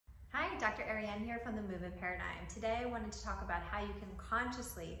Dr. Arianne here from the Movement Paradigm. Today I wanted to talk about how you can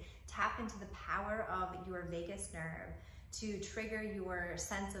consciously tap into the power of your vagus nerve to trigger your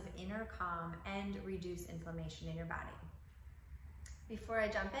sense of inner calm and reduce inflammation in your body. Before I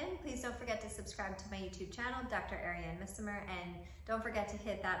jump in, please don't forget to subscribe to my YouTube channel, Dr. Arianne Missimer, and don't forget to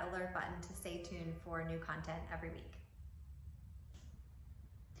hit that alert button to stay tuned for new content every week.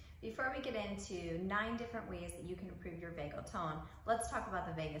 Before we get into 9 different ways that you can improve your vagal tone, let's talk about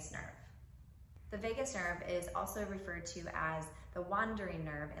the vagus nerve. The vagus nerve is also referred to as the wandering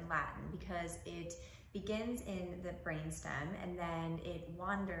nerve in Latin because it begins in the brainstem and then it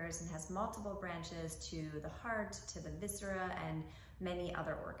wanders and has multiple branches to the heart, to the viscera, and many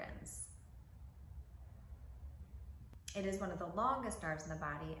other organs. It is one of the longest nerves in the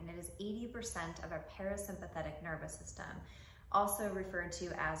body, and it is 80% of our parasympathetic nervous system, also referred to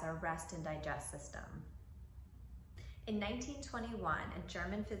as our rest and digest system. In 1921, a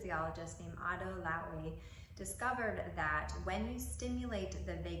German physiologist named Otto Lowy discovered that when you stimulate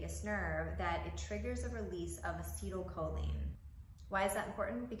the vagus nerve, that it triggers a release of acetylcholine. Why is that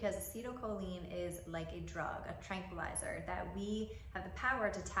important? Because acetylcholine is like a drug, a tranquilizer that we have the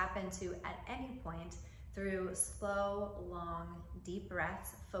power to tap into at any point through slow, long, deep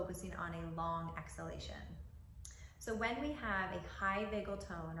breaths, focusing on a long exhalation. So when we have a high vagal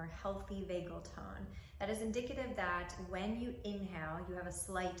tone or healthy vagal tone, that is indicative that when you inhale, you have a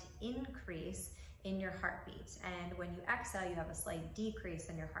slight increase in your heartbeat. And when you exhale, you have a slight decrease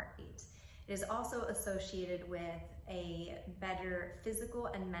in your heartbeat. It is also associated with a better physical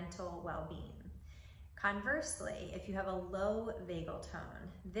and mental well-being. Conversely, if you have a low vagal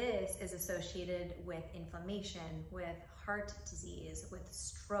tone, this is associated with inflammation, with heart disease, with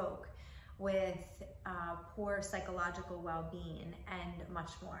stroke, with poor psychological well-being, and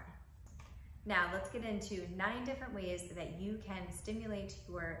much more. Now let's get into 9 different ways that you can stimulate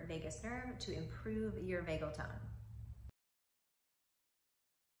your vagus nerve to improve your vagal tone.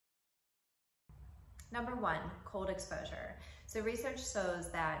 Number 1, cold exposure. So research shows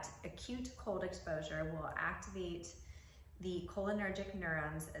that acute cold exposure will activate the cholinergic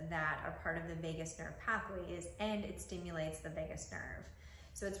neurons that are part of the vagus nerve pathways, and it stimulates the vagus nerve.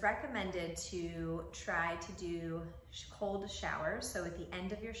 So it's recommended to try to do cold showers. So at the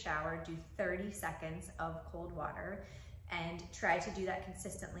end of your shower, do 30 seconds of cold water and try to do that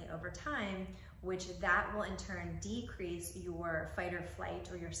consistently over time, which that will in turn decrease your fight or flight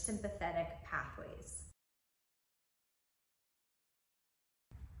or your sympathetic pathways.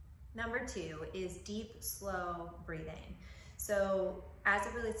 Number 2 is deep, slow breathing. So as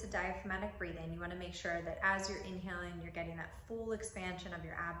it relates to diaphragmatic breathing, you want to make sure that as you're inhaling, you're getting that full expansion of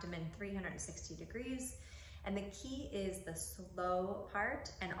your abdomen, 360 degrees. And the key is the slow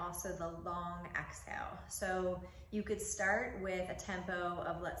part and also the long exhale. So you could start with a tempo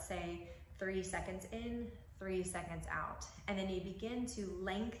of, let's say, 3 seconds in, 3 seconds out. And then you begin to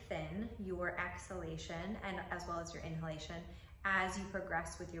lengthen your exhalation and as well as your inhalation as you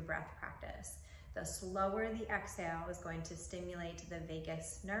progress with your breath practice. The slower the exhale is going to stimulate the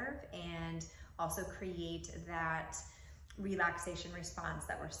vagus nerve and also create that relaxation response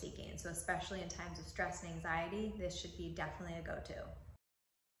that we're seeking. So especially in times of stress and anxiety, this should be definitely a go-to.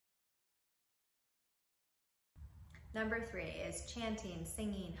 Number 3 is chanting,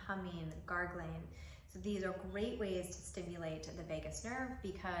 singing, humming, gargling. So these are great ways to stimulate the vagus nerve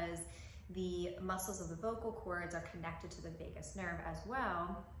because the muscles of the vocal cords are connected to the vagus nerve as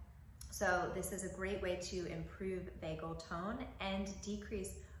well. So this is a great way to improve vagal tone and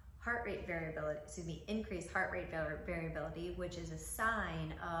decrease heart rate variability, increase heart rate variability, which is a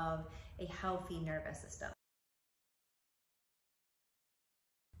sign of a healthy nervous system.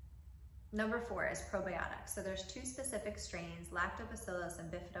 Number 4 is probiotics. So there's 2 specific strains, Lactobacillus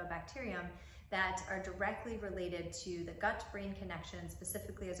and Bifidobacterium, that are directly related to the gut-brain connection,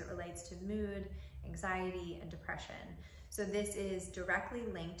 specifically as it relates to mood, anxiety, and depression. So this is directly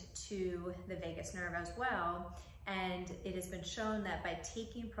linked to the vagus nerve as well, and it has been shown that by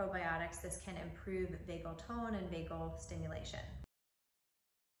taking probiotics, this can improve vagal tone and vagal stimulation.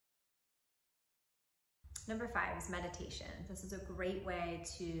 Number 5 is meditation. This is a great way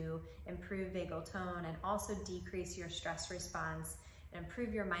to improve vagal tone and also decrease your stress response and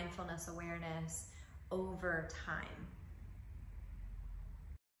improve your mindfulness awareness over time.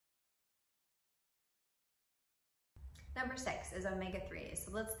 Number 6 is omega-3.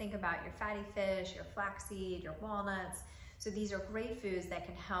 So let's think about your fatty fish, your flaxseed, your walnuts. So these are great foods that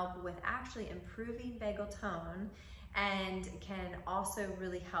can help with actually improving vagal tone and can also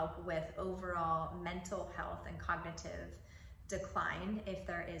really help with overall mental health and cognitive decline if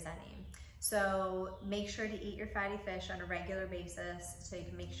there is any. So make sure to eat your fatty fish on a regular basis so you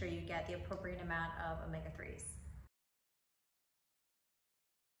can make sure you get the appropriate amount of omega-3s.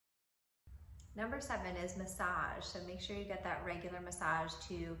 Number 7 is massage. So make sure you get that regular massage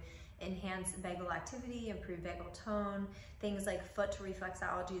to enhance vagal activity, improve vagal tone. Things like foot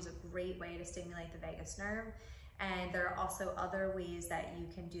reflexology is a great way to stimulate the vagus nerve. And there are also other ways that you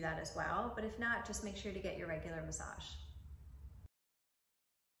can do that as well. But if not, just make sure to get your regular massage.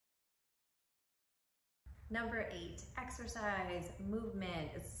 Number 8, exercise, movement.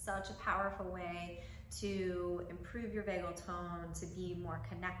 It's such a powerful way to improve your vagal tone, to be more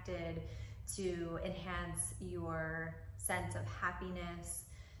connected, to enhance your sense of happiness.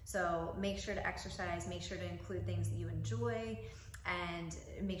 So make sure to exercise, make sure to include things that you enjoy, and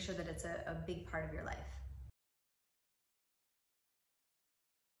make sure that it's a big part of your life.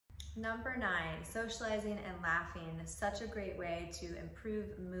 Number 9, socializing and laughing is such a great way to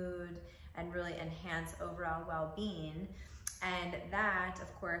improve mood and really enhance overall well-being. And that,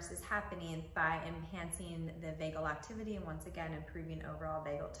 of course, is happening by enhancing the vagal activity and once again, improving overall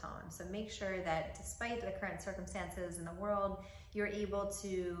vagal tone. So make sure that despite the current circumstances in the world, you're able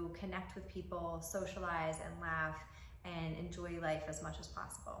to connect with people, socialize and laugh, and enjoy life as much as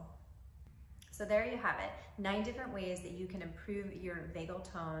possible. So there you have it, 9 different ways that you can improve your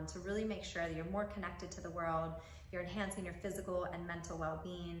vagal tone to really make sure that you're more connected to the world, you're enhancing your physical and mental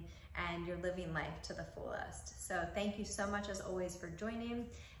well-being, and you're living life to the fullest. So thank you so much as always for joining,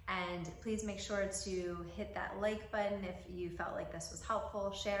 and please make sure to hit that like button if you felt like this was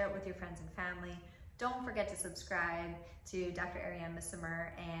helpful, share it with your friends and family. Don't forget to subscribe to Dr. Arianne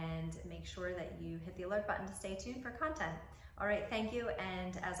Missimer and make sure that you hit the alert button to stay tuned for content. All right, thank you,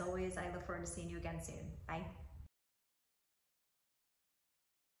 and as always, I look forward to seeing you again soon. Bye.